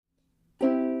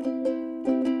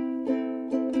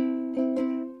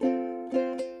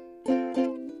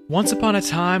Once upon a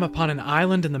time, upon an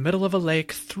island in the middle of a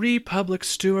lake, 3 public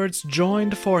stewards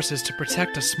joined forces to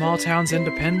protect a small town's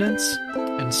independence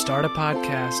and start a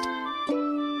podcast.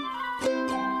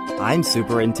 I'm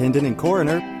Superintendent and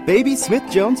Coroner Baby Smith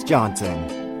Jones Johnson.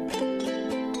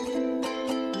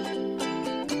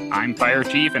 I'm Fire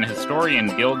Chief and Historian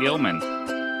Gil Gilman.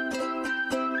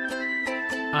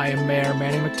 I am Mayor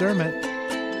Manny McDermott.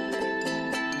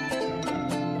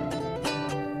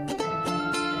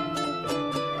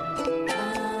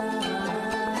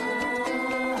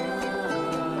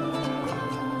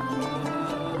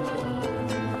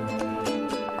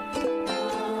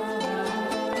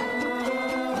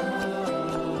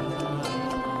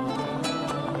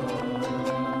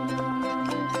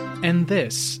 And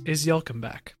this is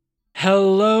Yelcomback.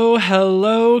 Hello,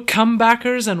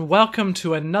 comebackers, and welcome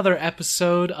to another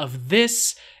episode of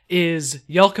This is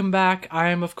Yelcomback. I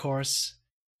am, of course,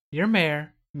 your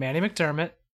mayor, Manny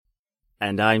McDermott.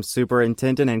 And I'm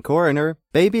Superintendent and Coroner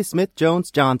Baby Smith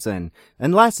Jones Johnson.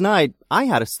 And last night, I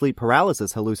had a sleep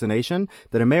paralysis hallucination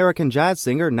that American jazz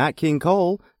singer Nat King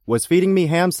Cole was feeding me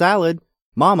ham salad,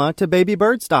 mama to baby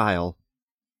bird style.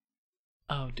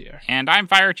 Oh, dear. And I'm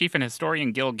Fire Chief and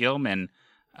Historian Gil Gilman.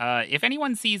 If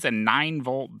anyone sees a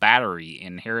 9-volt battery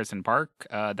in Harrison Park,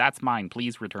 that's mine.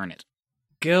 Please return it.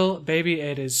 Gil, baby,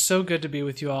 it is so good to be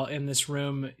with you all in this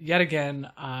room yet again.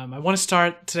 I want to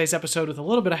start today's episode with a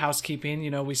little bit of housekeeping.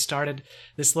 You know, we started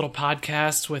this little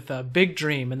podcast with a big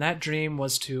dream, and that dream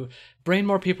was to bring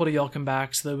more people to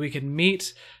Yelcomback so that we could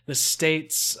meet the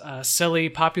state's silly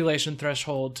population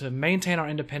threshold to maintain our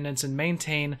independence and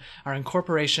maintain our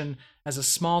incorporation as a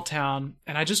small town.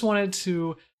 And I just wanted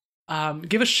to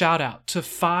give a shout out to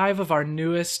 5 of our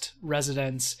newest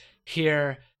residents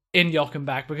here in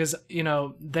Yelcomback, because, you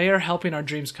know, they are helping our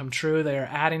dreams come true. They are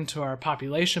adding to our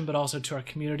population, but also to our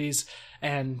communities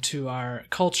and to our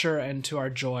culture and to our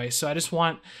joy. So I just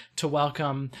want to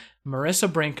welcome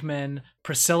Marissa Brinkman,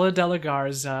 Priscilla De La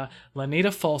Garza,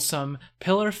 Lanita Folsom,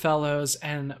 Pillar Fellows,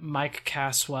 and Mike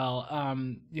Caswell.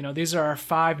 You know, these are our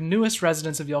 5 newest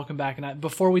residents of Yelcomback, and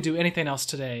before we do anything else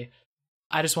today,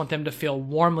 I just want them to feel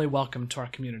warmly welcome to our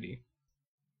community.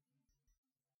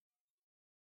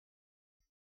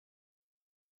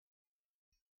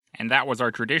 And that was our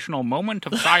traditional moment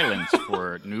of silence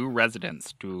for new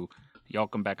residents to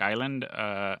Yelcomback Island.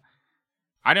 I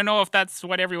don't know if that's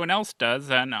what everyone else does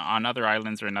on other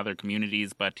islands or in other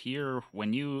communities, but here,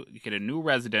 when you get a new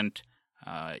resident,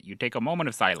 you take a moment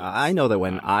of silence. I know that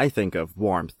when I think of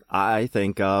warmth, I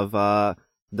think of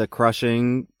the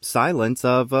crushing silence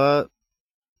of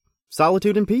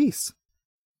solitude and peace.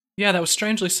 Yeah, that was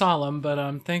strangely solemn,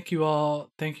 but thank you all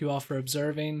for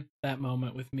observing that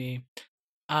moment with me.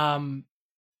 I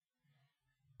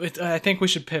think we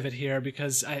should pivot here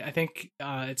because I think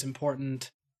it's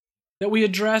important that we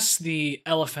address the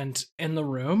elephant in the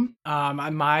room.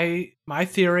 My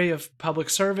theory of public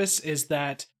service is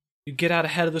that you get out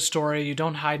ahead of the story, you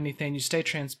don't hide anything, you stay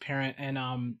transparent,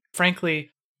 and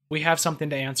frankly, we have something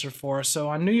to answer for. So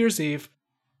on New Year's Eve,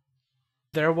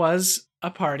 there was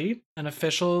a party, an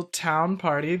official town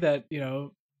party that, you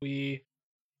know, we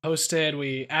hosted,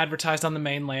 we advertised on the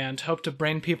mainland, hoped to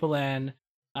bring people in.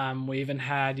 We even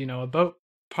had, you know, a boat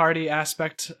party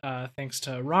aspect, thanks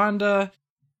to Rhonda.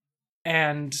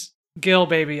 And Gil,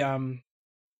 baby, you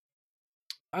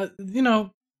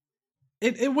know,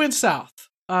 it went south.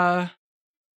 The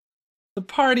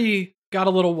party got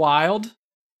a little wild.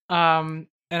 And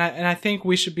I think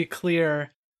we should be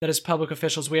clear that as public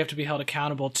officials, we have to be held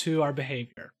accountable to our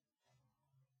behavior.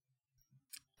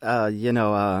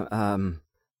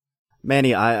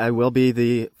 Manny, I will be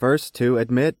the first to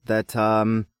admit that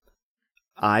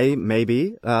I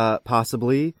maybe,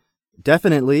 possibly,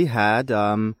 definitely had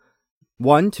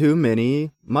one too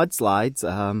many mudslides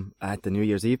at the New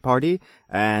Year's Eve party,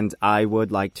 and I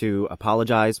would like to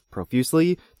apologize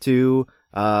profusely to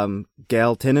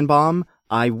Gail Tenenbaum.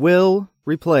 I will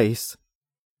replace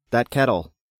that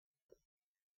kettle.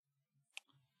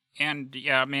 And,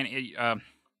 yeah, man,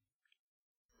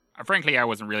 frankly, I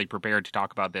wasn't really prepared to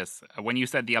talk about this. When you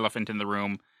said the elephant in the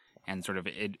room and sort of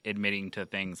admitting to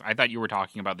things, I thought you were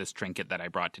talking about this trinket that I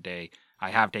brought today.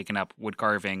 I have taken up wood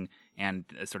carving, and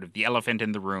sort of the elephant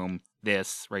in the room,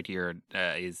 this right here,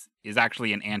 is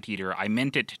actually an anteater. I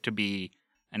meant it to be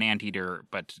an anteater,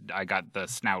 but I got the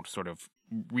snout sort of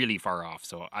really far off,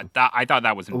 so I thought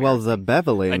that was embarrassing. Well, the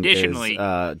beveling Additionally,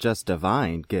 is just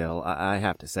divine, Gil, I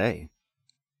have to say.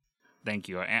 Thank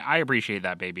you. I appreciate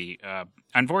that, baby.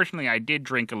 Unfortunately, I did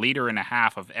drink 1.5 liters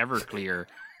of Everclear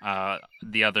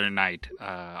the other night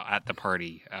at the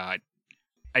party.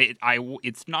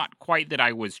 It's not quite that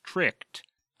I was tricked,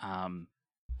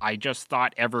 I just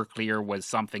thought Everclear was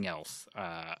something else.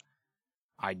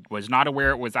 I was not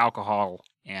aware it was alcohol,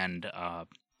 and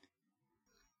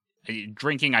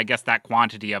drinking, I guess that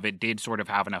quantity of it did sort of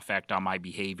have an effect on my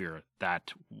behavior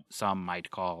that some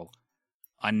might call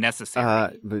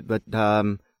unnecessary. But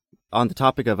on the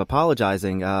topic of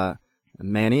apologizing,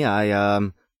 Manny,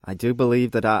 I do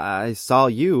believe that I saw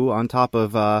you on top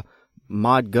of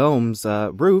Maud Gome's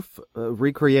roof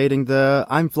recreating the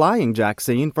I'm Flying Jack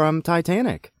scene from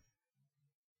Titanic.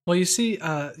 Well, you see,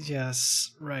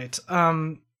 yes, right.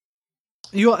 As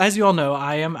you all know,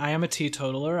 I am a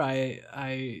teetotaler.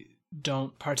 I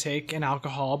don't partake in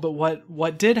alcohol, but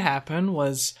what did happen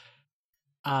was,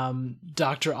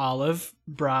 Dr. Olive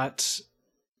brought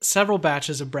several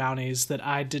batches of brownies that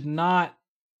I did not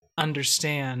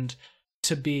understand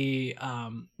to be,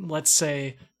 let's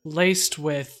say, laced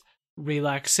with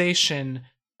relaxation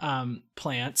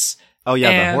plants. Oh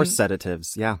yeah, the horse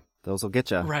sedatives. Yeah, those will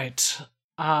get you. Right.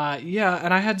 Yeah,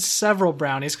 and I had several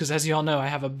brownies because, as you all know, I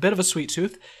have a bit of a sweet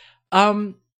tooth.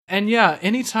 And yeah,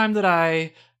 anytime that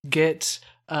I get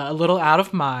a little out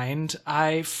of mind,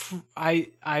 I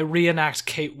reenact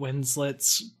Kate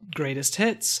Winslet's greatest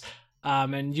hits.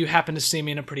 And you happen to see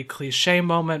me in a pretty cliche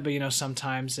moment, but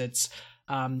sometimes it's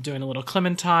doing a little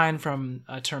Clementine from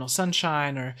Eternal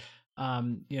Sunshine, or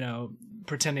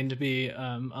pretending to be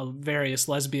various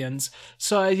lesbians.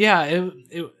 So yeah,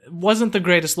 it wasn't the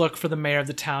greatest look for the mayor of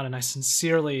the town, and I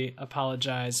sincerely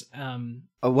apologize.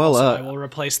 Also, I will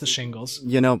replace the shingles.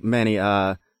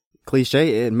 Manny,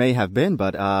 cliche it may have been,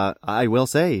 but I will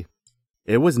say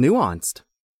it was nuanced.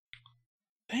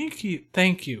 Thank you.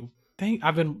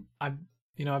 I've been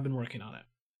working on it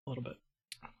a little bit.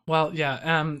 Well, yeah,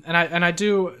 and I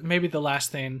do, maybe the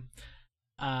last thing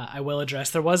I will address.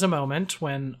 There was a moment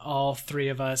when all three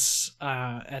of us,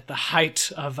 at the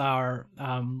height of our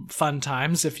fun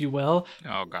times, if you will,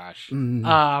 oh gosh,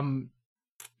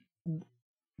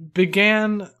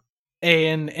 began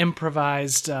an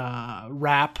improvised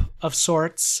rap of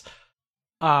sorts,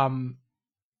 and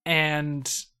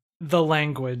the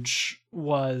language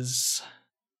was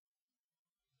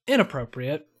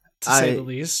inappropriate, to say the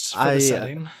least, for the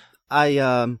setting.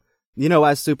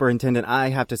 As superintendent, I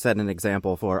have to set an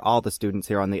example for all the students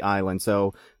here on the island.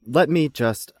 So let me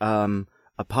just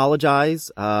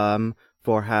apologize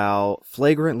for how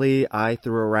flagrantly I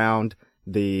threw around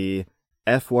the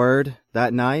F word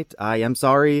that night. I am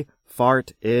sorry.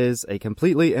 Fart is a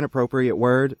completely inappropriate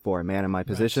word for a man in my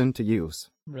position to use.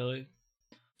 Really?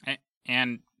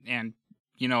 And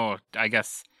I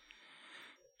guess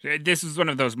this is one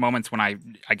of those moments when I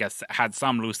guess had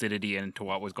some lucidity into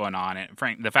what was going on, and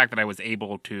the fact that I was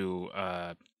able to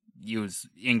use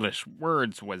English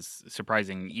words was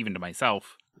surprising even to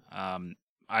myself.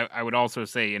 I would also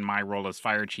say, in my role as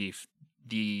fire chief,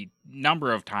 the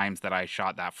number of times that I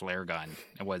shot that flare gun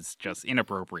was just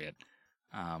inappropriate.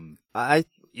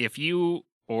 If you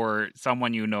or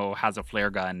someone has a flare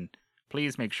gun,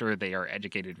 please make sure they are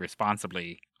educated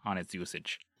responsibly on its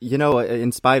usage.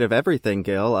 In spite of everything,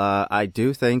 Gil, I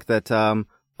do think that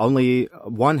only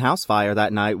one house fire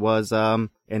that night was,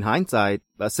 in hindsight,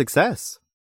 a success.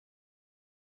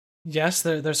 Yes,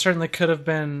 there certainly could have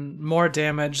been more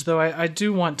damage, though I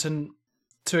do want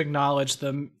to acknowledge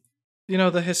the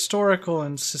historical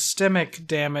and systemic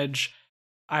damage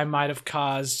I might have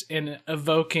caused in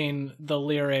evoking the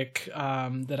lyric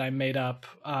that I made up,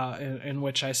 in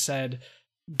which I said,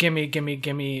 "Gimme, gimme,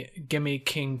 gimme, gimme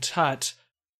King Tut.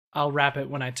 I'll wrap it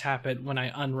when I tap it, when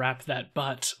I unwrap that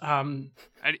butt."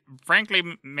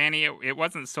 Frankly, Manny, it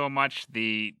wasn't so much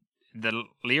the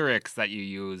lyrics that you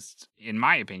used, in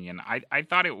my opinion. I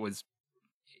thought it was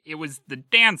the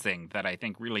dancing that I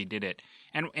think really did it.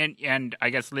 And I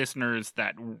guess listeners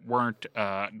that weren't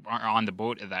on the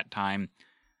boat at that time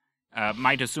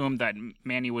might assume that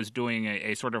Manny was doing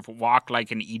a sort of walk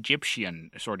like an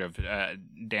Egyptian sort of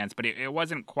dance, but it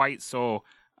wasn't quite so.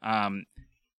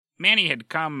 Manny had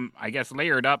come, I guess,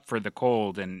 layered up for the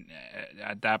cold, and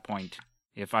at that point,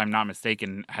 if I'm not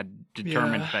mistaken, had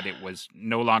determined that it was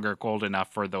no longer cold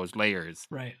enough for those layers.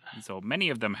 Right. So many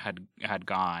of them had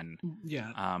gone.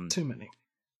 Yeah, too many.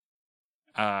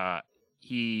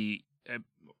 He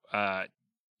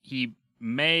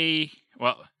may,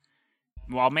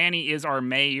 while Manny is our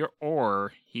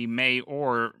mayor, he may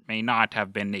or may not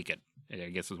have been naked, I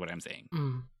guess is what I'm saying.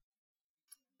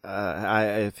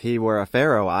 If he were a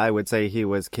pharaoh, I would say he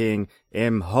was King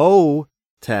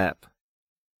Imhotep.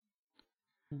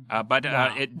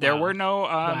 There were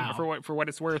no, for what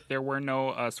it's worth, there were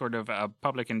no sort of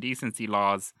public indecency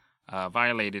laws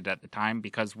violated at the time,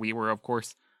 because we were, of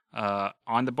course,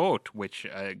 on the boat, which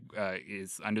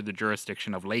is under the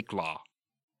jurisdiction of lake law.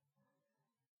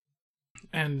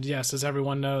 And yes, as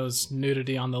everyone knows,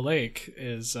 nudity on the lake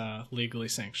is legally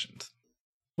sanctioned.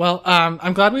 Well,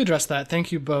 I'm glad we addressed that.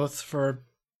 Thank you both for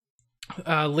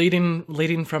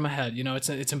leading from ahead. You know,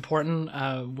 it's important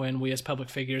when we as public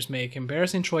figures make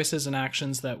embarrassing choices and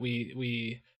actions that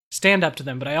we stand up to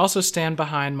them. But I also stand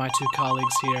behind my two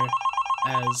colleagues here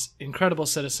as incredible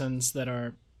citizens that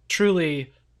are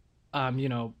truly,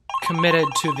 committed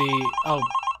to the.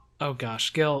 Oh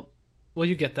gosh, Gil, will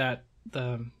you get that?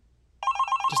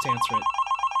 Just answer it.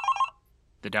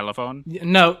 The telephone?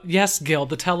 No, yes, Gil,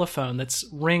 the telephone that's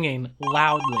ringing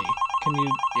loudly. Can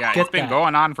you Yeah, get it's been that?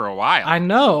 going on for a while. I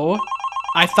know.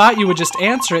 I thought you would just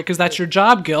answer it because that's your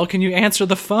job, Gil. Can you answer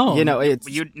the phone? You know, it's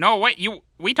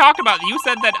We talked about. You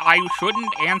said that I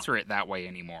shouldn't answer it that way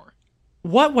anymore.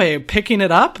 What way? Picking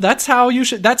it up? That's how you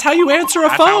should. That's how you answer a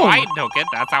That's phone. how I took it.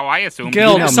 That's how I assumed.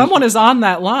 Gil, You know, someone is on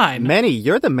that line. Manny,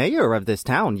 you're the mayor of this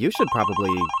town. You should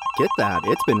probably get that.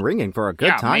 It's been ringing for a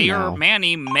good time Mayor now.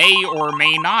 Manny may or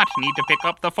may not need to pick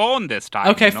up the phone this time.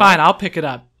 Okay, you know? fine. I'll pick it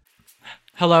up.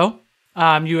 Hello?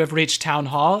 You have reached Town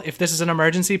Hall. If this is an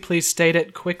emergency, please state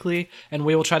it quickly, and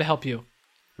we will try to help you.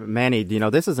 Manny,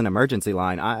 this is an emergency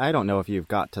line. I don't know if you've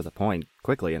got to the point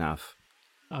quickly enough.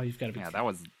 Oh, you've got to be. Yeah, that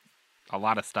was a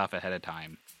lot of stuff ahead of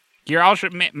time. Here,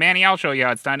 Manny, I'll show you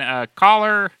how it's done.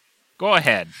 Caller, go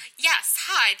ahead. Yes,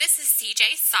 hi, this is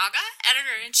CJ Saga,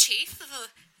 editor-in-chief of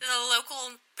the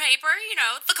local paper,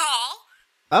 The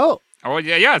Call. Oh,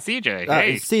 yeah, CJ.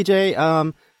 Hey.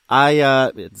 CJ,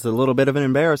 it's a little bit of an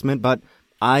embarrassment, but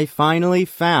I finally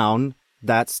found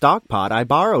that stock pot I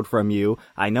borrowed from you.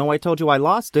 I know I told you I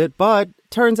lost it, but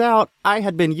turns out I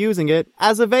had been using it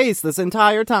as a vase this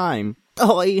entire time.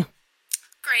 Oy.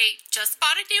 Great, just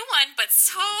bought a new one, but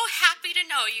so happy to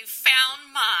know you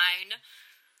found mine.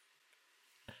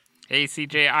 Hey,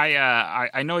 CJ,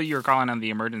 I know you're calling on the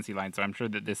emergency line, so I'm sure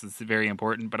that this is very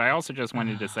important, but I also just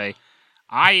wanted to say,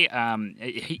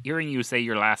 hearing you say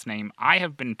your last name, I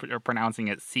have been pronouncing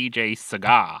it CJ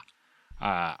Saga.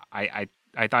 I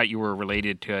thought you were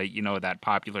related to, that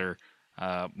popular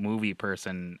movie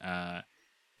person,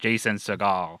 Jason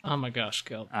Segal. Oh my gosh,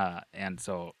 Gil. And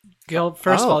so... Gil,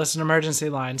 first of all, this is an emergency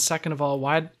line. Second of all,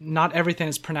 why not everything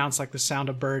is pronounced like the sound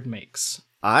a bird makes?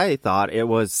 I thought it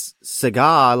was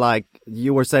cigar, like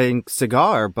you were saying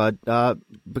cigar, but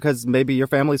because maybe your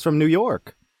family's from New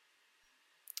York.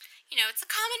 It's a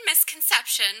common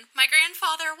misconception. My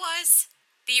grandfather was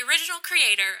the original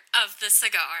creator of the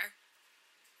cigar.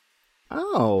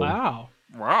 Oh.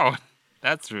 Wow.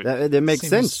 That's It makes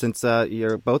sense since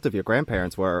both of your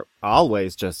grandparents were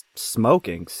always just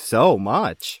smoking so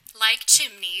much. Like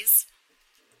chimneys.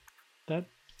 That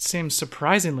seems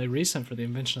surprisingly recent for the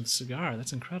invention of the cigar.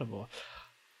 That's incredible.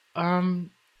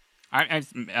 I'm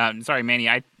sorry, Manny.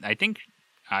 I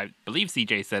believe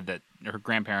CJ said that her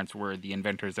grandparents were the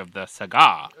inventors of the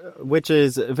cigar, which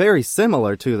is very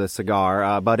similar to the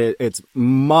cigar, but it's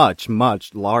much,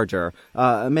 much larger.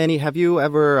 Manny, have you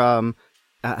ever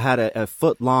had a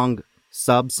foot-long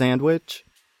sub sandwich?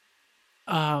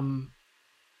 That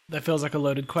feels like a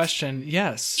loaded question.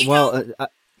 Yes. Well,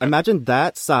 imagine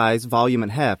that size, volume,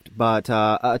 and heft, but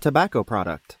a tobacco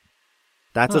product.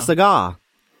 That's a cigar.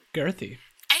 Girthy.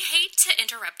 I hate to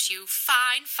interrupt you,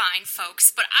 fine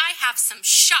folks, but I have some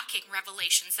shocking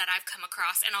revelations that I've come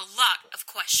across and a lot of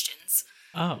questions.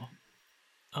 Oh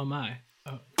my.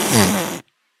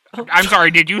 I'm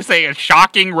sorry, did you say a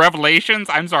shocking revelations?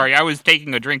 I'm sorry, I was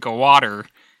taking a drink of water,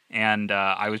 and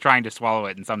I was trying to swallow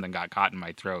it, and something got caught in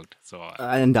my throat. So,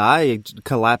 and I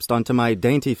collapsed onto my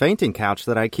dainty fainting couch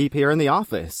that I keep here in the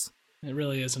office. It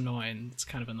really is annoying. It's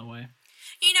kind of in the way.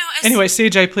 Anyway,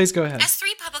 CJ, please go ahead. As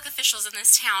three public officials in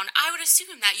this town, I would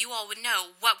assume that you all would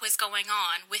know what was going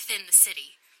on within the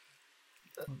city.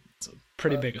 It's a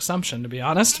pretty big assumption, to be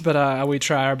honest, but we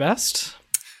try our best.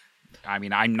 I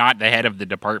mean, I'm not the head of the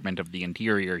Department of the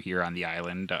Interior here on the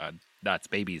island. That's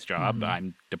Baby's job. Mm-hmm.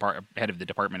 I'm head of the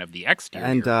Department of the Exterior.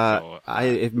 And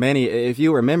if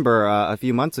you remember, a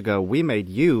few months ago, we made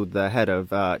you the head of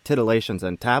titillations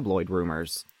and tabloid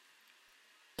rumors.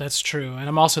 That's true, and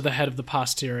I'm also the head of the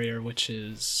posterior, which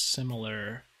is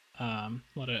similar. A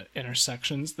lot of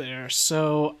intersections there.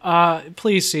 So,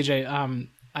 please, CJ,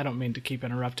 I don't mean to keep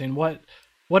interrupting. What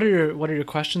are your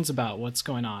questions about? What's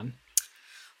going on?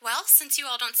 Well, since you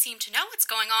all don't seem to know what's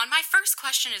going on, my first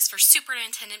question is for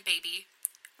Superintendent Baby.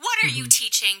 What are you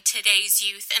teaching today's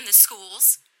youth in the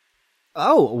schools?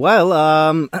 Oh, well,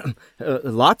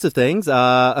 lots of things.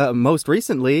 Most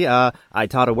recently, I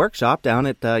taught a workshop down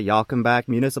at Yalkenbach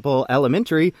Municipal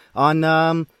Elementary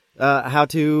on how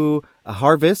to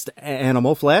harvest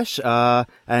animal flesh,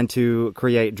 and to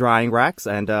create drying racks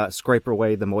and scrape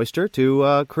away the moisture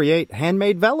to create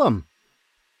handmade vellum.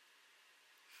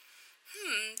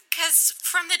 Because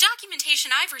from the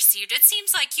documentation I've received, it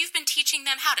seems like you've been teaching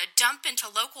them how to dump into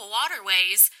local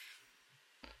waterways.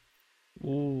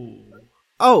 Ooh.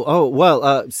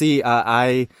 Well, see,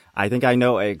 I think I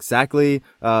know exactly,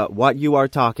 what you are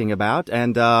talking about.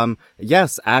 And,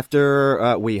 yes,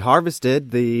 after, we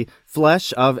harvested the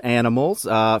flesh of animals,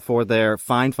 for their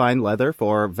fine leather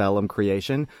for vellum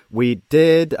creation, we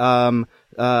did,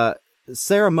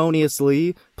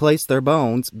 ceremoniously place their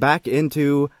bones back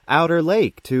into Outer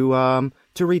Lake to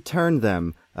return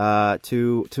them,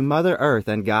 to Mother Earth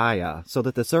and Gaia so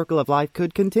that the circle of life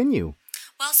could continue.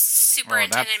 Well,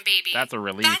 Superintendent Baby, that's a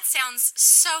relief. That sounds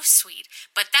so sweet,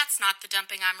 but that's not the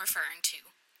dumping I'm referring to.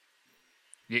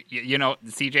 You know,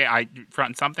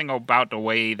 CJ, something about the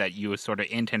way that you sort of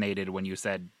intonated when you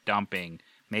said dumping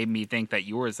made me think that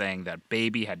you were saying that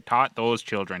Baby had taught those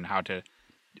children how to,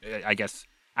 I guess,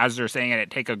 as they're saying it,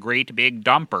 take a great big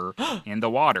dumper in the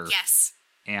water. Yes.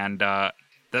 And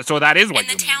so that is what you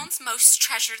mean. In the town's most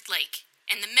treasured lake,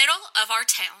 in the middle of our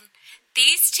town,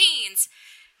 these teens...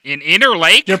 In Inner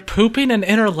Lake? You're pooping in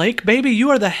Inner Lake, baby?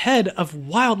 You are the head of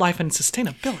wildlife and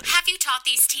sustainability. Have you taught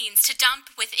these teens to dump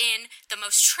within the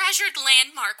most treasured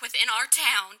landmark within our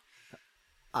town?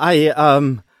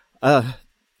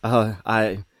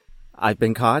 I've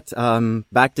been caught,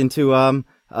 backed into,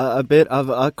 a bit of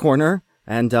a corner,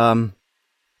 and,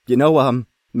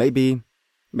 maybe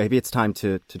it's time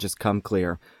to just come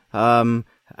clear.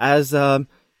 As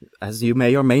you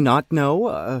may or may not know,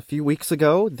 a few weeks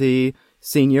ago, the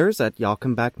seniors at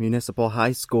Yalcombach Municipal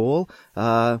High School,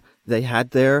 they had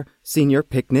their senior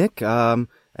picnic, and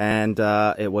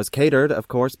it was catered, of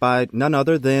course, by none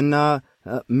other than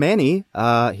Manny.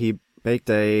 He baked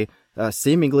a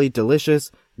seemingly delicious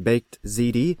baked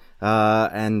ziti,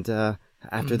 and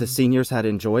after the seniors had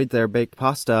enjoyed their baked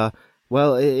pasta,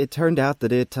 well, it turned out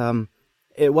that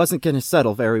it wasn't going to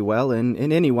settle very well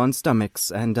in anyone's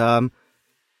stomachs, and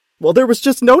well, there was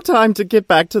just no time to get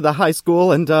back to the high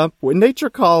school, and when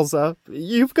nature calls,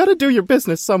 you've got to do your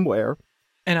business somewhere.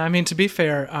 And I mean, to be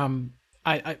fair,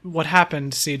 I what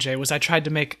happened, CJ, was I tried to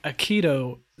make a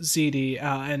keto ziti,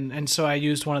 and so I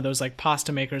used one of those like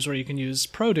pasta makers where you can use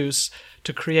produce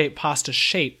to create pasta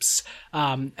shapes.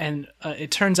 And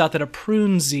it turns out that a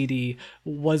prune ziti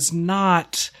was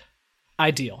not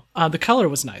ideal. The color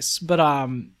was nice, but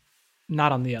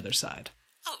not on the other side.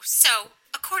 Oh, so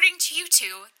according to you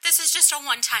two, this is just a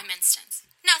one-time instance.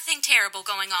 Nothing terrible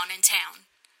going on in town.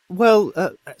 Well,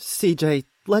 CJ,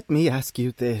 let me ask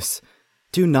you this.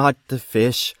 Do not the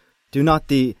fish, do not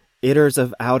the itters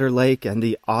of Outer Lake and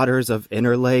the otters of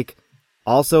Inner Lake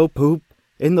also poop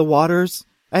in the waters?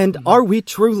 And are we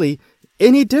truly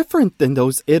any different than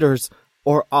those itters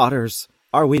or otters?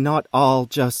 Are we not all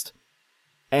just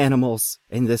animals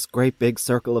in this great big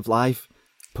circle of life,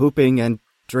 pooping and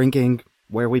drinking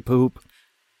where we poop?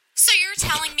 So you're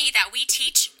telling me that we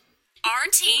teach our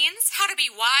teens how to be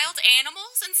wild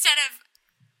animals instead of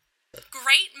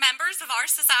great members of our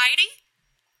society?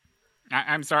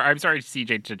 I'm sorry,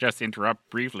 CJ, to just interrupt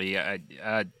briefly.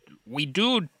 We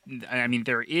do, I mean,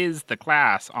 there is the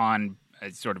class on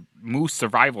sort of moose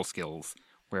survival skills,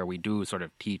 where we do sort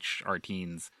of teach our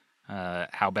teens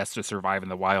how best to survive in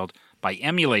the wild by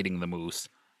emulating the moose.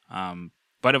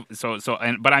 But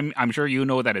I'm sure you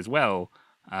know that as well.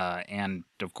 And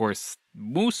of course,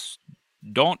 moose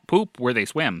don't poop where they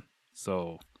swim.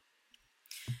 So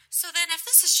then if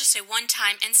this is just a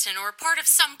one-time incident or part of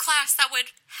some class that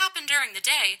would happen during the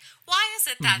day, why is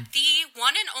it that the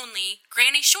one and only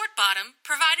Granny Shortbottom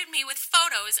provided me with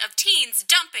photos of teens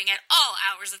dumping at all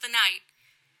hours of the night?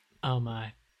 Oh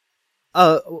my.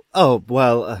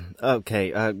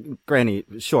 Okay, Granny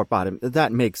Shortbottom,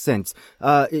 that makes sense.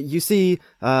 You see,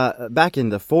 back in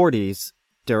the 40s,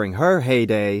 during her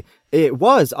heyday, it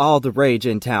was all the rage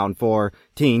in town for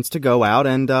teens to go out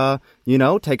and,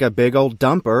 take a big old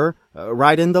dumper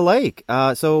right in the lake.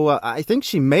 So I think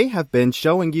she may have been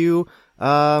showing you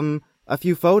a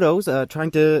few photos,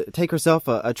 trying to take herself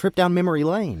a trip down memory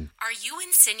lane. Are you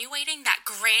insinuating that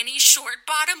Granny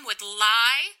Shortbottom would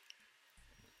lie?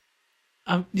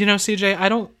 CJ, I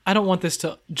don't want this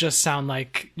to just sound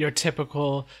like your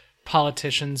typical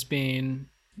politicians being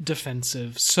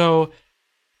defensive. So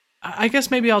I guess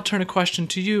maybe I'll turn a question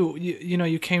to you.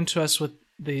 You came to us with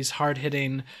these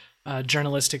hard-hitting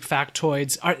journalistic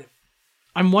factoids.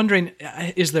 I'm wondering,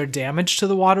 is there damage to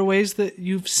the waterways that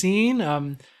you've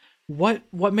seen?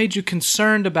 What made you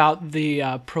concerned about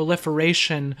the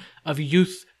proliferation of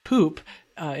youth poop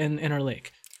in Inner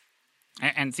Lake?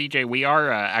 And CJ, we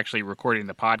are actually recording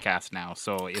the podcast now,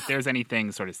 so if there's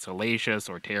anything sort of salacious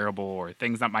or terrible or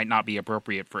things that might not be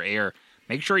appropriate for air,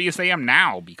 make sure you say them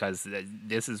now, because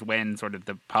this is when sort of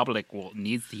the public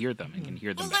needs to hear them and can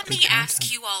hear them Well, better. let me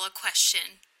ask you all a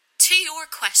question. To your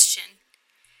question,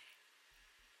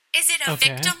 is it a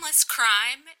victimless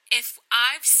crime if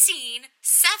I've seen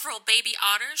several baby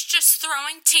otters just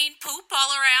throwing teen poop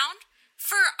all around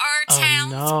for our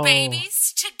town's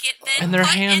babies to get them and their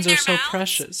put hands in are their so mouths?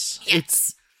 precious. Yes.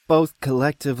 It's both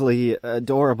collectively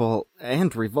adorable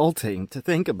and revolting to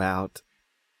think about.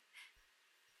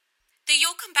 The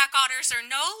Yolkenbach otters are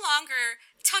no longer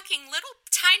tucking little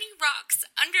tiny rocks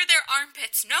under their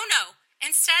armpits. No.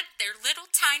 Instead, they're little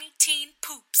tiny teen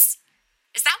poops.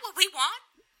 Is that what we want?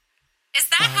 Is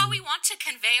that how we want to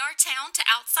convey our town to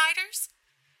outsiders?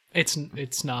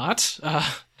 It's not.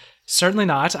 Certainly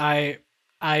not.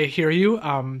 I hear you.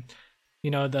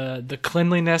 The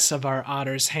cleanliness of our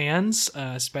otters' hands,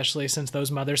 especially since those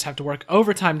mothers have to work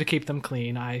overtime to keep them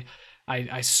clean. I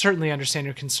certainly understand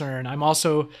your concern. I'm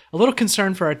also a little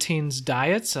concerned for our teens'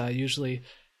 diets. Usually,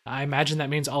 I imagine that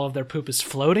means all of their poop is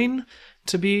floating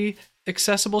to be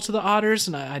accessible to the otters,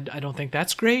 and I don't think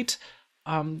that's great.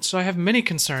 So I have many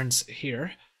concerns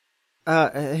here.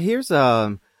 Here's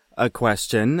a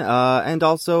question, and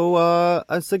also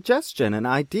a suggestion, an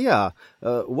idea.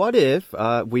 What if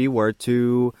we were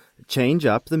to change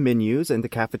up the menus in the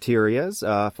cafeterias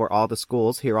for all the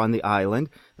schools here on the island,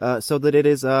 so that it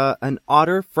is an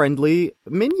otter-friendly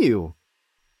menu?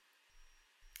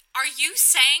 Are you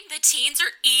saying the teens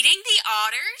are eating the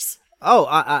otters? Oh,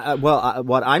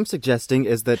 what I'm suggesting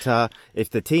is that if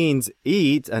the teens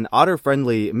eat an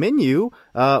otter-friendly menu,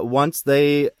 once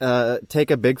they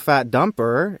take a big fat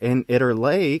dumper in Inner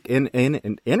Lake,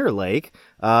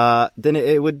 then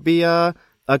it would be a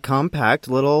compact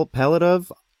little pellet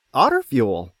of otter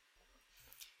fuel.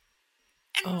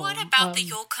 And what about the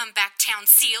Yolkenbach town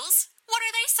seals? What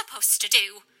are they supposed to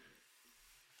do?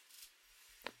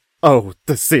 Oh,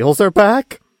 the seals are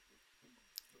back?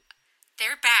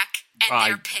 They're back. And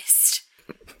they're pissed.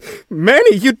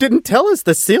 Manny, you didn't tell us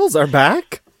the seals are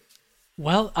back.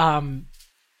 Well,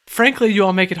 frankly, you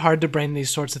all make it hard to bring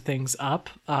these sorts of things up.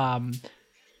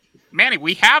 Manny,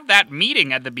 we have that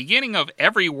meeting at the beginning of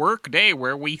every work day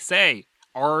where we say,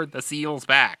 are the seals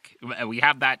back? We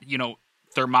have that,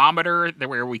 thermometer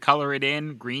where we color it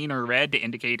in green or red to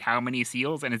indicate how many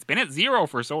seals, and it's been at 0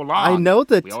 for so long. I know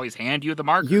that we always hand you the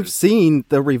markers. You've seen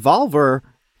the revolver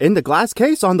in the glass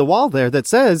case on the wall there that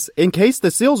says, in case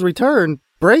the seals return,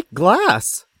 break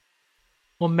glass.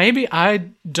 Well, maybe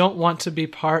I don't want to be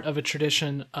part of a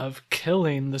tradition of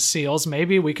killing the seals.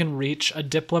 Maybe we can reach a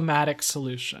diplomatic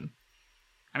solution.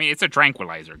 I mean, it's a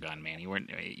tranquilizer gun, Manny.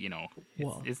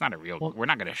 It's not a real... we're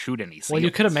not going to shoot any seals. Well,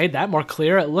 you could have made that more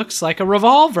clear. It looks like a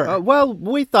revolver.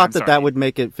 We thought that would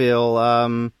make it feel...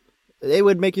 it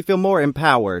would make you feel more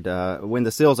empowered when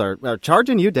the seals are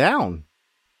charging you down.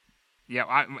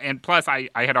 Yeah, and plus, I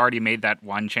had already made that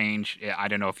one change. I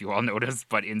don't know if you all noticed,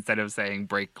 but instead of saying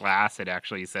break glass, it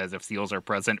actually says if seals are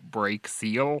present, break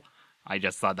seal. I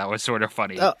just thought that was sort of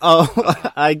funny.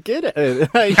 I get it. Is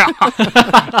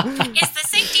the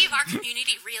safety of our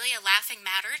community really a laughing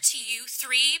matter to you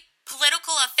three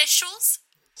political officials?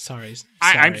 Sorry.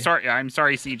 I'm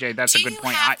sorry, CJ. That's a good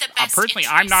point. Personally,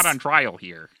 I'm not on trial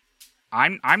here.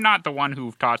 I'm not the one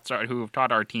who've taught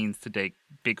our teens to take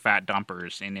big fat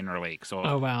dumpers in Inner Lake.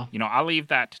 So, wow. I'll leave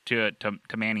that to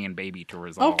Manny and Baby to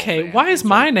resolve. Okay, why is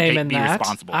my name in that?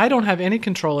 I don't have any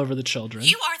control over the children.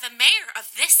 You are the mayor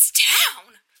of this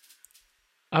town.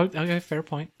 Oh, okay, fair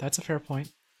point. That's a fair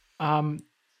point.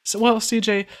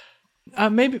 CJ,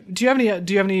 maybe do you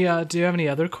have any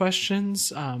other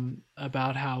questions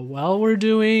about how well we're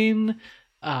doing?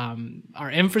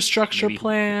 Our infrastructure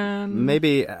plan.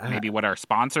 Maybe what our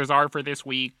sponsors are for this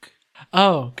week.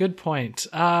 Oh, good point.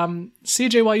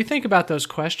 CJ, while you think about those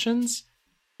questions,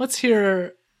 let's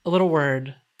hear a little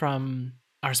word from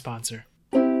our sponsor.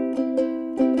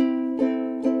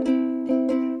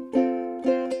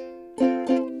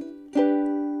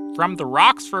 From the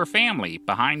Roxfor family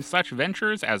behind such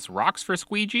ventures as Roxfor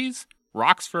Squeegees,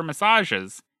 Roxfor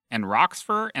Massages, and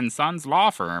Roxfor & Sons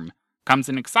Law Firm comes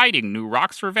an exciting new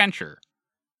Roxfor venture,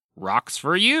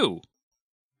 Roxfor You.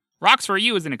 Roxfor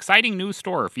You is an exciting new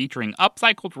store featuring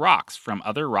upcycled rocks from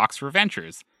other Roxfor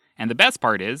ventures, and the best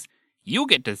part is, you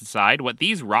get to decide what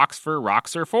these Roxfor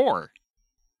rocks are for.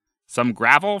 Some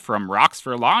gravel from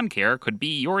Roxfor Lawn Care could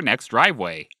be your next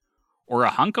driveway, or a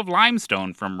hunk of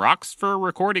limestone from Roxfor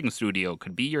Recording Studio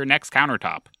could be your next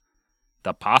countertop.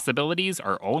 The possibilities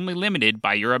are only limited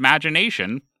by your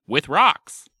imagination with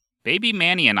rocks. Baby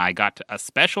Manny and I got a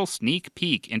special sneak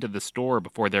peek into the store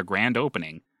before their grand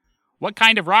opening. What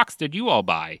kind of rocks did you all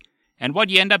buy? And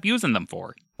what'd you end up using them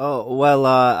for? Oh, well,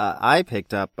 I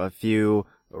picked up a few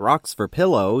rocks for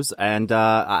pillows, and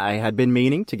I had been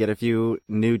meaning to get a few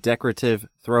new decorative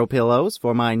throw pillows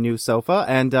for my new sofa,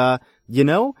 and,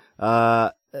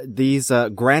 these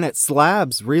granite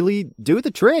slabs really do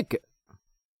the trick.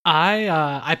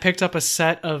 I picked up a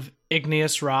set of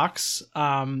igneous rocks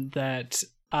that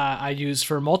I use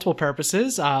for multiple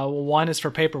purposes. One is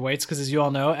for paperweights, because as you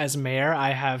all know, as mayor,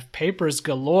 I have papers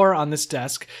galore on this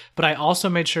desk, but I also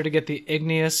made sure to get the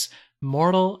igneous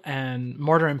mortar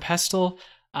and pestle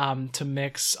to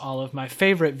mix all of my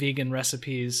favorite vegan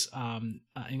recipes,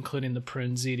 including the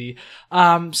prune ziti.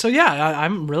 So yeah,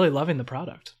 I'm really loving the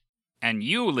product. And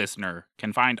you, listener,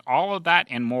 can find all of that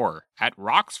and more at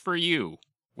Rocks for You,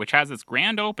 which has its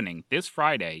grand opening this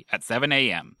Friday at 7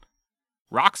 a.m.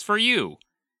 Rocks for You.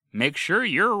 Make sure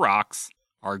your rocks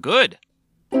are good.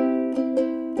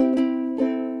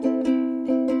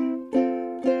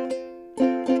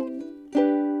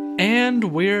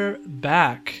 And we're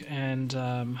back, and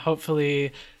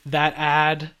hopefully that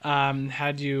ad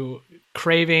had you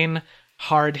craving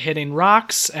hard-hitting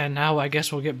rocks, and now I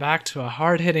guess we'll get back to a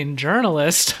hard-hitting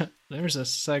journalist. There's a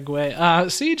segue.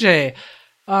 CJ,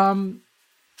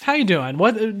 how you doing?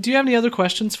 What do you have any other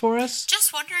questions for us?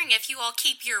 Just wondering if you all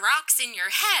keep your rocks in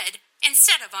your head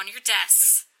instead of on your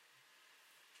desks.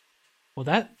 Well,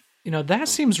 that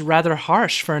seems rather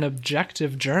harsh for an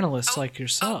objective journalist like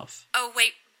yourself.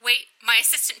 Wait. My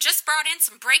assistant just brought in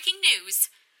some breaking news.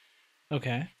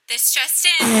 Okay. This just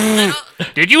in.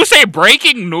 Did you say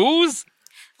breaking news?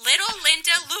 Little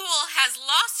Linda Lewell has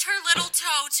lost her little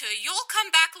toe to You'll Come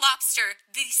Back Lobster.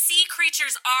 The sea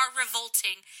creatures are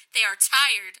revolting. They are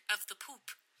tired of the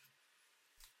poop.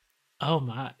 Oh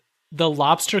my. The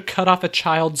lobster cut off a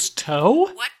child's toe?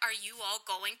 What are you all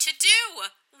going to do?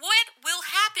 What will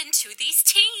happen to these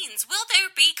teens? Will there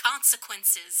be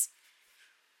consequences?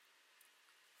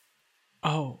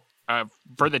 Oh.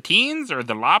 For the teens, or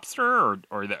the lobster,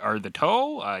 or the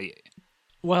toe?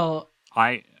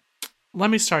 Let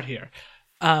me start here.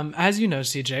 As you know,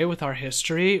 CJ, with our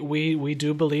history, we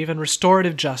do believe in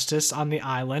restorative justice on the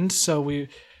island, so we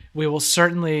will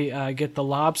certainly get the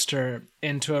lobster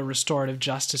into a restorative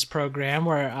justice program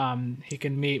where he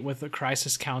can meet with a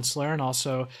crisis counselor, and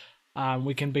also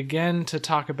we can begin to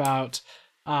talk about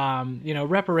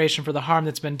reparation for the harm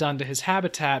that's been done to his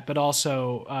habitat, but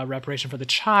also reparation for the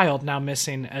child now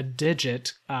missing a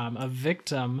digit, a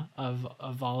victim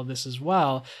of all of this as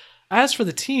well. As for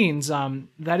the teens,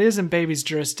 that is in baby's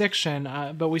jurisdiction,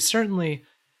 but we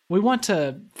want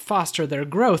to foster their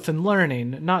growth and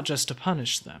learning, not just to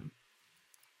punish them.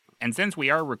 And since we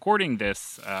are recording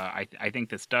this, I think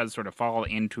this does sort of fall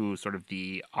into sort of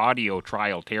the audio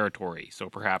trial territory. So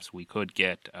perhaps we could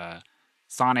get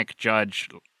Sonic Judge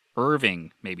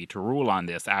Irving maybe to rule on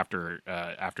this after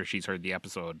she's heard the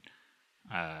episode.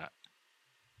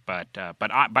 But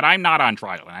I'm not on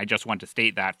trial, and I just want to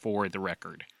state that for the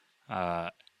record.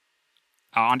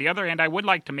 On the other hand, I would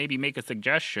like to maybe make a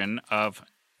suggestion of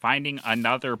finding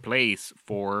another place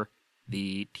for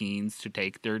the teens to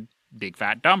take their big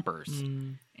fat dumpers.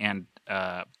 And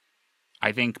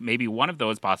I think maybe one of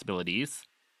those possibilities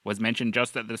was mentioned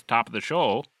just at the top of the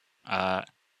show.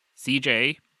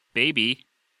 CJ, baby,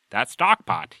 that stock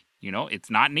pot, it's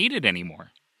not needed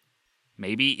anymore.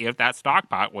 Maybe if that stock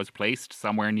pot was placed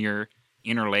somewhere near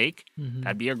Inner Lake,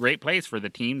 that'd be a great place for the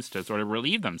teams to sort of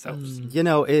relieve themselves.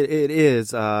 It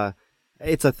is.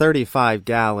 It's a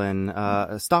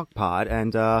 35-gallon stock pot,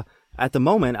 and at the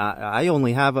moment, I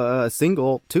only have a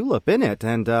single tulip in it,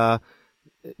 and I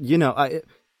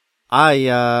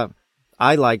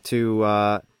like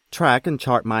to track and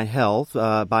chart my health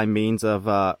by means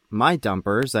of my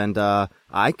dumpers, and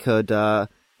I could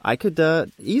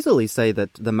easily say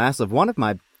that the mass of one of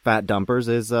my fat dumpers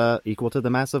is equal to the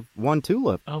mass of one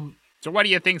tulip. So what do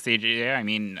you think, CJ? I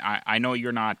mean, I know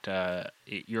you're not,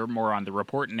 you're more on the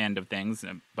reporting end of things,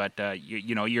 but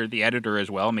you're the editor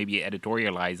as well. Maybe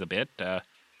editorialize a bit.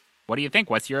 What do you think?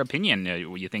 What's your opinion?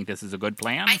 You think this is a good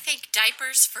plan? I think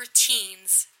diapers for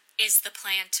teens is the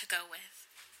plan to go with.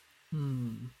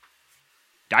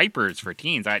 Diapers for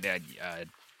teens.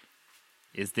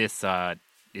 Is this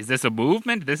a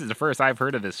movement? This is the first I've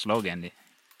heard of this slogan.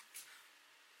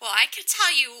 Well, I could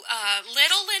tell you,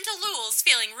 little Linda Lewell's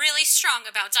feeling really strong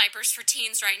about diapers for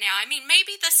teens right now. I mean,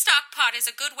 maybe the stock pot is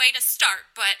a good way to start,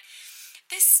 but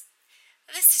this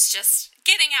is just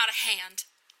getting out of hand.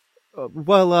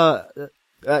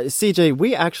 CJ,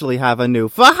 we actually have a new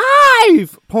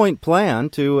 5-point plan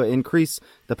to increase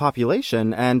the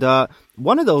population, and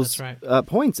one of those That's right.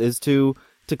 points is to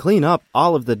clean up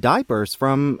all of the diapers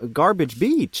from Garbage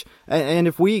Beach. And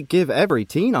if we give every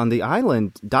teen on the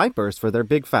island diapers for their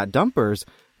big fat dumpers,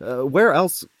 where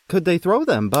else could they throw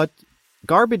them but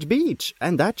Garbage Beach?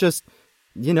 And that just,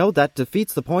 that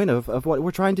defeats the point of what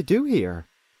we're trying to do here.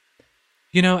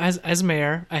 As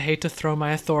mayor, I hate to throw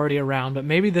my authority around, but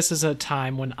maybe this is a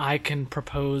time when I can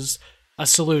propose a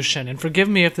solution. And forgive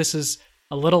me if this is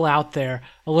a little out there,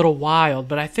 a little wild,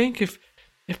 but I think if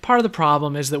part of the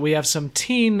problem is that we have some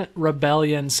teen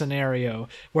rebellion scenario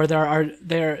where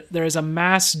there is a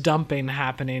mass dumping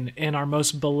happening in our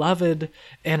most beloved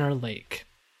inner lake,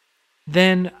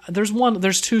 then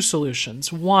there's two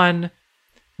solutions. One,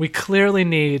 we clearly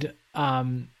need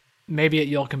maybe at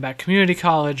Yolkenbeck Community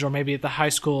College or maybe at the high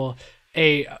school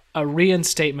a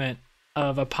reinstatement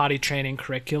of a potty training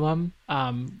curriculum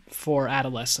for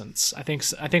adolescents. I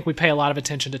think we pay a lot of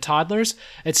attention to toddlers.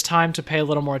 It's time to pay a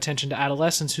little more attention to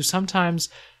adolescents who sometimes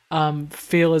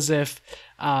feel as if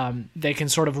they can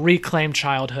sort of reclaim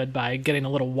childhood by getting a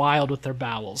little wild with their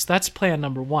bowels. That's plan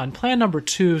number one. Plan number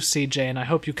two, CJ, and I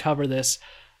hope you cover this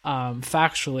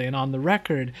factually and on the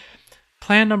record.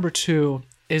 Plan number two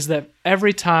is that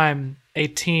every time a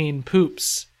teen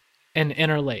poops in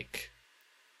Inner Lake,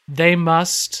 they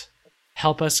must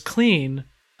help us clean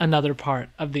another part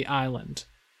of the island.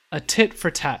 A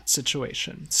tit-for-tat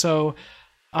situation. So,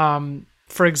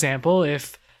 for example,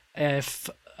 if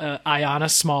Ayanna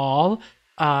Small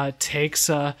takes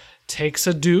a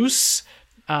deuce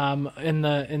in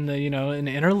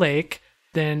Inner Lake,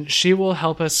 then she will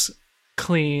help us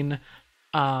clean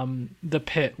the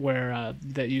pit where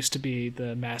that used to be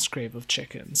the mass grave of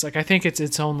chickens. Like, I think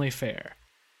it's only fair.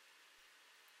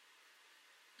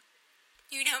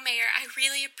 Mayor, I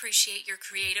really appreciate your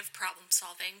creative problem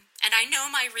solving, and I know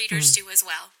my readers do as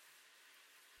well.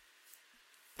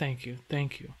 Thank you.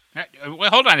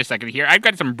 Well, hold on a second here. I've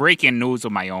got some break-in news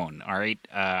of my own, all right?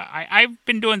 I've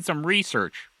been doing some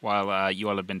research while you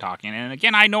all have been talking. And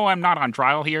again, I know I'm not on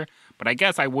trial here, but I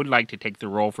guess I would like to take the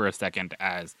role for a second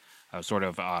as a sort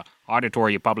of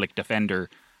auditory public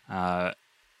defender. I've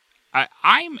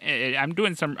been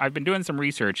doing some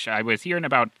research. I was hearing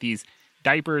about these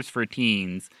diapers for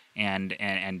teens and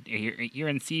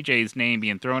hearing CJ's name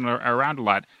being thrown around a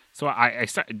lot. So I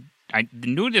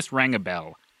knew this rang a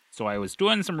bell. So I was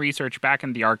doing some research back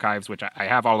in the archives, which I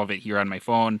have all of it here on my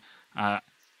phone. I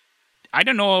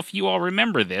don't know if you all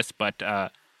remember this, but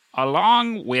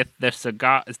along with the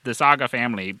Saga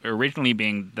family, originally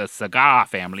being the Saga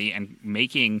family, and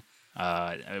making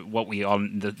what we all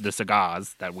the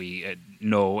Sagas that we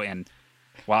know, and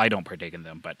well, I don't partake in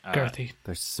them, but Girthy.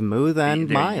 They're smooth and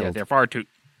mild. Yeah, they're far too.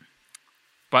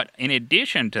 But in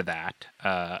addition to that,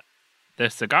 the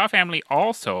Saga family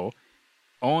also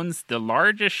owns the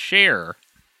largest share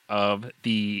of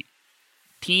the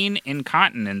teen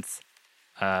incontinence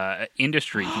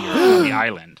industry here on the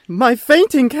island. My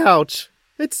fainting couch!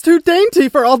 It's too dainty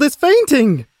for all this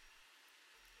fainting!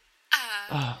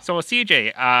 So,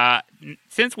 CJ,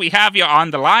 since we have you on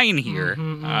the line here,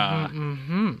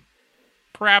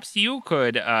 perhaps you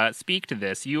could speak to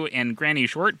this. You and Granny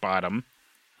Shortbottom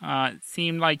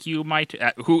seem like you might,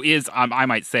 who is, I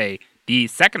might say, the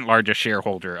second largest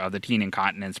shareholder of the teen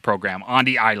incontinence program on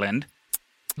the island.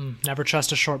 Never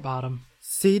trust a short bottom.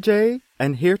 CJ,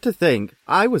 and here to think,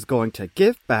 I was going to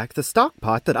give back the stock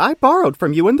pot that I borrowed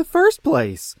from you in the first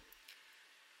place.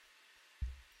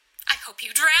 I hope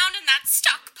you drown in that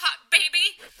stock pot,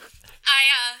 baby.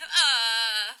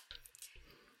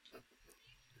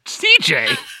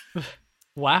 CJ!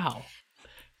 Wow.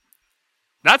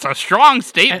 That's a strong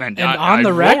statement. And on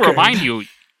the record. Will remind you,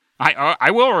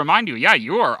 I will remind you, yeah,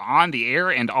 you are on the air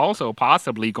and also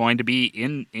possibly going to be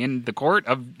in the court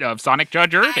of Sonic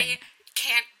Judge Irving. I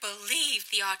can't believe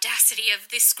the audacity of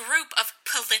this group of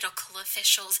political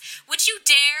officials. Would you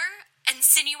dare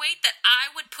insinuate that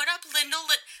I would put up little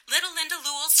Linda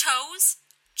Lewell's toes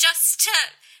just to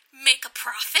make a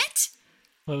profit?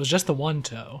 Well, it was just the one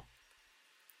toe.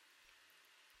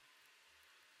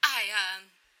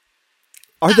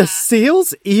 Are the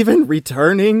seals even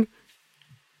returning?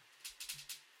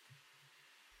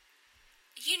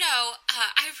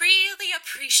 I really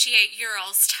appreciate your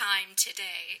all's time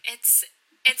today. It's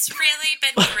really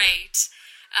been great.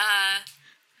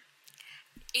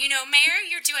 Mayor,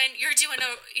 you're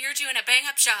doing a bang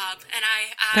up job, and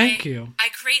Thank you. I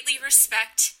greatly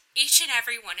respect each and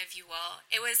every one of you all.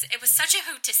 It was such a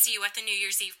hoot to see you at the New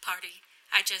Year's Eve party.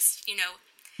 I just,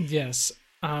 Yes.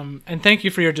 And thank you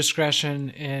for your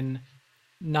discretion in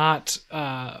not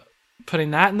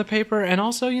putting that in the paper. And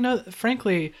also,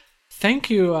 frankly, thank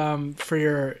you for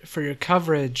your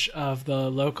coverage of the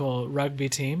local rugby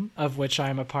team, of which I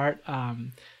am a part.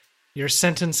 Your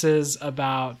sentences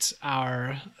about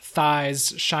our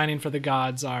thighs shining for the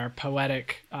gods are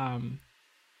poetic,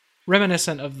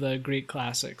 reminiscent of the Greek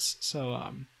classics.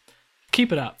 So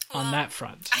keep it up on that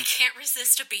front. I can't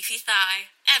resist a beefy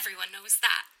thigh. Everyone knows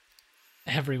that.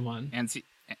 Everyone. And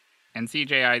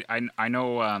CJ, I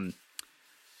know.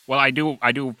 Well, I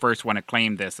do first want to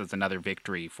claim this as another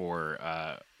victory for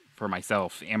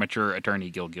myself, amateur attorney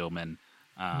Gil Gilman.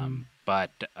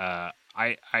 But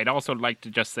I'd also like to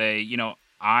just say,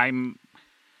 I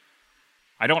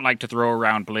don't like to throw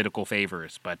around political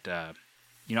favors, but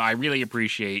I really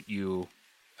appreciate you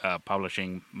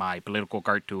publishing my political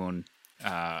cartoon.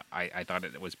 I thought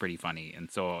it was pretty funny, and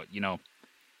so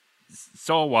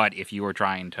so what if you were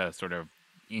trying to sort of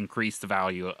increase the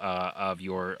value of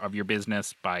your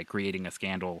business by creating a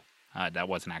scandal that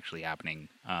wasn't actually happening.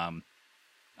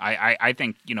 I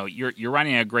think you're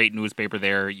running a great newspaper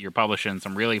there. You're publishing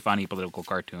some really funny political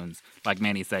cartoons. Like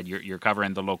Manny said, you're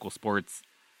covering the local sports.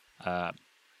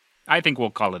 I think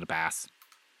we'll call it a pass.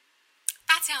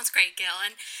 That sounds great, Gil.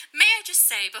 And may I just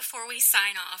say before we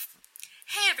sign off,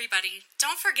 hey everybody,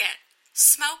 don't forget,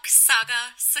 smoke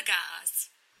Saga cigars.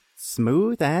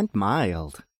 Smooth and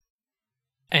mild.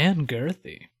 And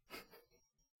girthy.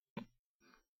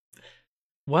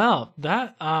 Well,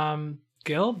 that,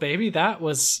 Gil, baby, that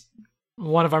was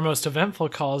one of our most eventful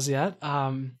calls yet.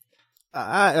 I'm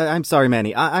sorry,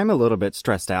 Manny. I'm a little bit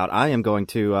stressed out. I am going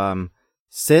to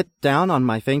sit down on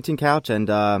my fainting couch, and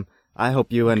I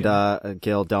hope you and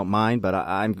Gil don't mind, but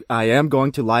I am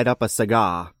going to light up a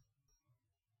cigar.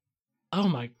 Oh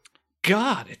my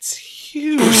God, it's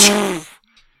huge.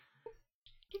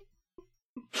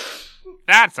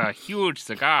 That's a huge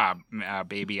cigar,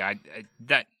 baby. I'd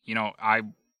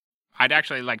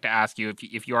actually like to ask you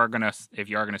if you are gonna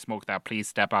smoke that, please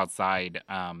step outside.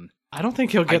 I don't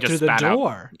think he'll get through the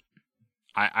door.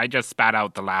 I just spat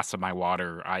out the last of my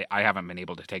water. I haven't been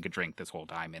able to take a drink this whole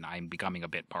time, and I'm becoming a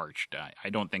bit parched. I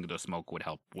don't think the smoke would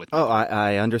help with. Oh,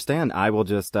 I understand. I will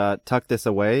just tuck this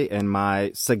away in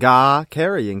my cigar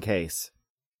carrying case.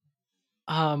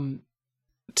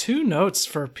 Two notes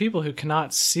for people who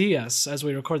cannot see us as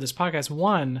we record this podcast.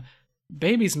 One,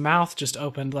 Baby's mouth just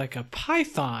opened like a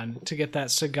python to get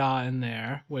that cigar in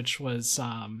there, which was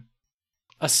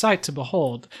a sight to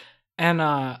behold. And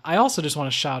I also just want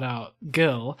to shout out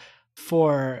Gil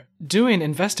for doing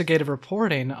investigative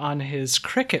reporting on his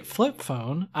Cricket flip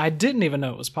phone. I didn't even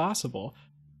know it was possible.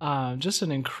 Just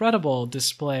an incredible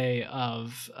display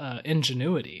of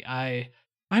ingenuity.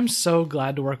 I'm so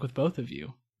glad to work with both of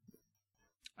you.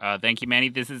 Thank you, Manny.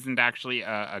 This isn't actually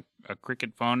a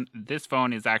Cricket phone. This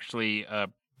phone is actually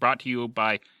brought to you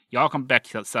by Y'all-Come-Back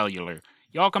Cellular.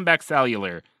 Y'all-Come-Back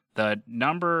Cellular, the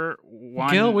number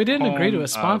one. Gil, we didn't agree to a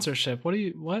sponsorship. What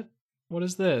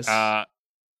is this?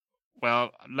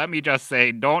 Well, let me just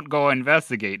say, don't go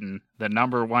investigating the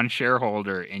number one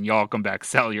shareholder in Y'all-Come-Back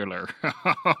Cellular.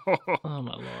 Oh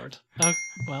my lord.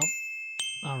 Well,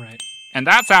 all right. And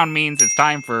that sound means it's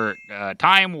time for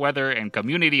time, weather, and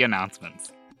community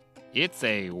announcements. It's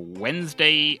a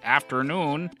Wednesday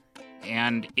afternoon,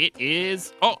 and it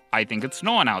is... Oh, I think it's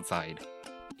snowing outside.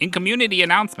 In community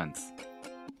announcements,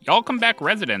 Y'all-Come-Back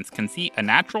residents can see a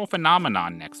natural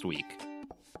phenomenon next week.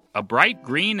 A bright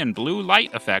green and blue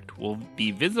light effect will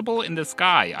be visible in the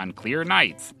sky on clear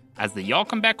nights as the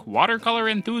Y'all-Come-Back watercolor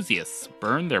enthusiasts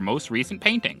burn their most recent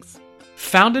paintings.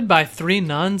 Founded by 3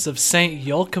 nuns of St.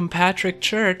 Y'all-Come-Patrick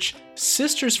Church,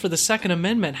 Sisters for the Second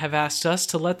Amendment have asked us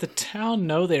to let the town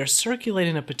know they are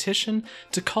circulating a petition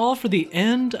to call for the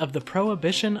end of the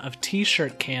prohibition of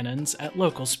t-shirt cannons at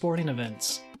local sporting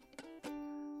events.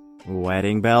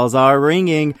 Wedding bells are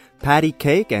ringing. Patty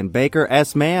Cake and Baker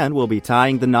S. Mann will be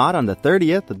tying the knot on the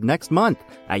 30th of next month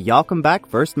at Y'all-Come-Back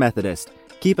First Methodist.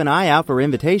 Keep an eye out for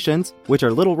invitations, which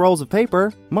are little rolls of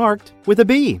paper marked with a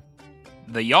B.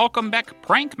 The Y'all-Come-Back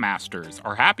Prank Masters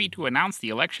are happy to announce the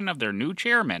election of their new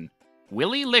chairman,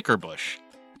 Willie Lickerbush,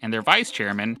 and their vice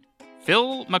chairman,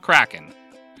 Phil McCracken.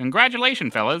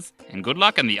 Congratulations, fellas, and good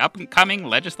luck in the upcoming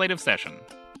legislative session.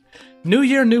 New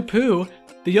Year, New Poo!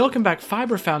 The Y'all-Come-Back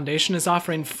Fiber Foundation is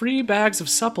offering free bags of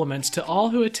supplements to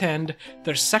all who attend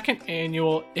their 2nd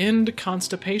annual End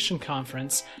Constipation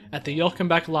Conference at the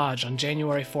Y'all-Come-Back Lodge on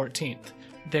January 14th.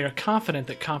 They are confident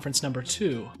that conference number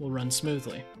 2 will run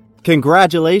smoothly.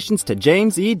 Congratulations to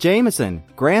James E. Jameson,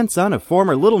 grandson of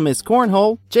former Little Miss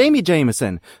Cornhole, Jamie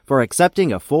Jameson, for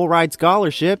accepting a full-ride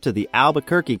scholarship to the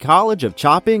Albuquerque College of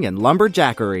Chopping and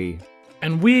Lumberjackery.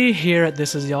 And we here at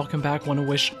This Is Y'all-Come-Back want to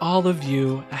wish all of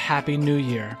you a happy new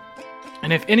year.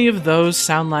 And if any of those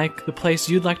sound like the place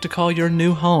you'd like to call your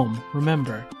new home,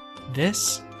 remember,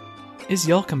 this is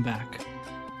Yolkenback.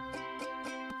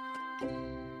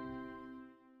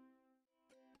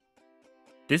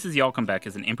 This is Yolkenback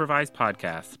is an improvised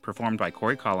podcast performed by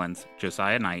Corey Collins,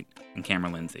 Josiah Knight, and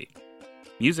Cameron Lindsay.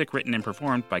 Music written and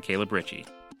performed by Caleb Ritchie.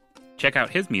 Check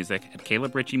out his music at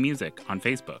Caleb Ritchie Music on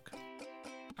Facebook.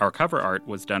 Our cover art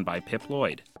was done by Pip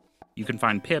Lloyd. You can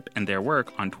find Pip and their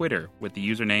work on Twitter with the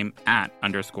username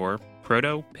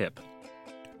 @_protopip.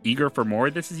 Eager for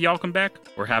more This is Yolkenback,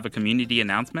 or have a community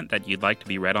announcement that you'd like to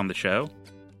be read on the show?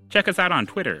 Check us out on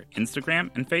Twitter,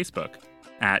 Instagram, and Facebook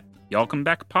at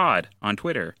YolkenbackPod on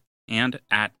Twitter and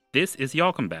at This is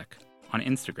Yolkenback on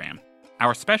Instagram.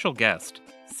 Our special guest,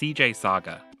 CJ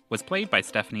Saga, was played by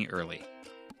Stephanie Early.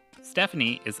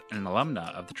 Stephanie is an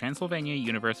alumna of the Transylvania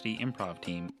University improv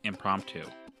team Impromptu,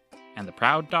 and the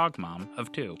proud dog mom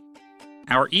of 2.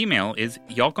 Our email is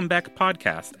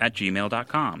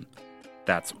yolkenbackpodcast@gmail.com.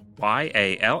 That's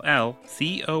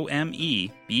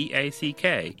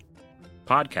YALLCOMEBACK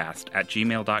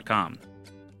podcast@gmail.com.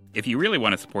 If you really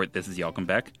want to support This is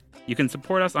Yolkenback, you can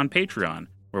support us on Patreon,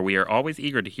 where we are always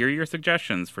eager to hear your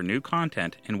suggestions for new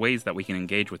content and ways that we can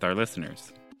engage with our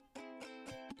listeners.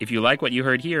 If you like what you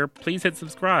heard here, please hit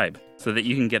subscribe so that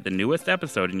you can get the newest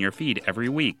episode in your feed every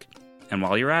week. And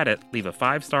while you're at it, leave a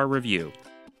 5-star review.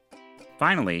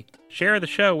 Finally, share the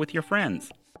show with your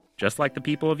friends. Just like the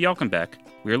people of Yolkenback,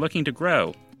 we are looking to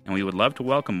grow, and we would love to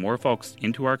welcome more folks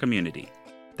into our community.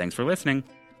 Thanks for listening.